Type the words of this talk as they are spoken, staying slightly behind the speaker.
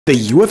The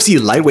UFC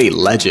Lightweight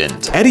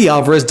Legend. Eddie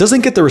Alvarez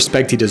doesn't get the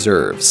respect he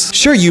deserves.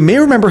 Sure, you may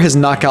remember his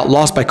knockout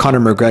loss by Conor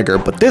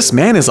McGregor, but this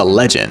man is a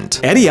legend.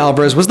 Eddie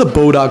Alvarez was the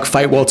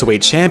BodogFight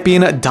welterweight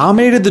champion,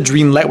 dominated the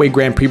Dream Lightweight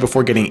Grand Prix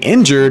before getting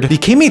injured,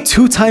 became a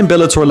two-time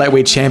Bellator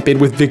Lightweight champion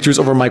with victories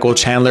over Michael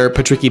Chandler,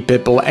 Patricky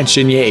Pitbull, and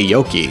Shinya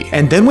Aoki,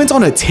 and then went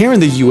on a tear in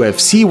the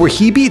UFC where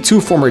he beat two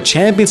former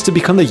champions to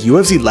become the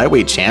UFC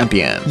Lightweight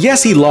champion.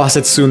 Yes, he lost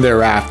it soon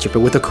thereafter,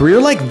 but with a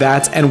career like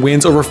that and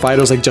wins over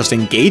fighters like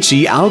Justin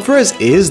Gaethje, Alvarez is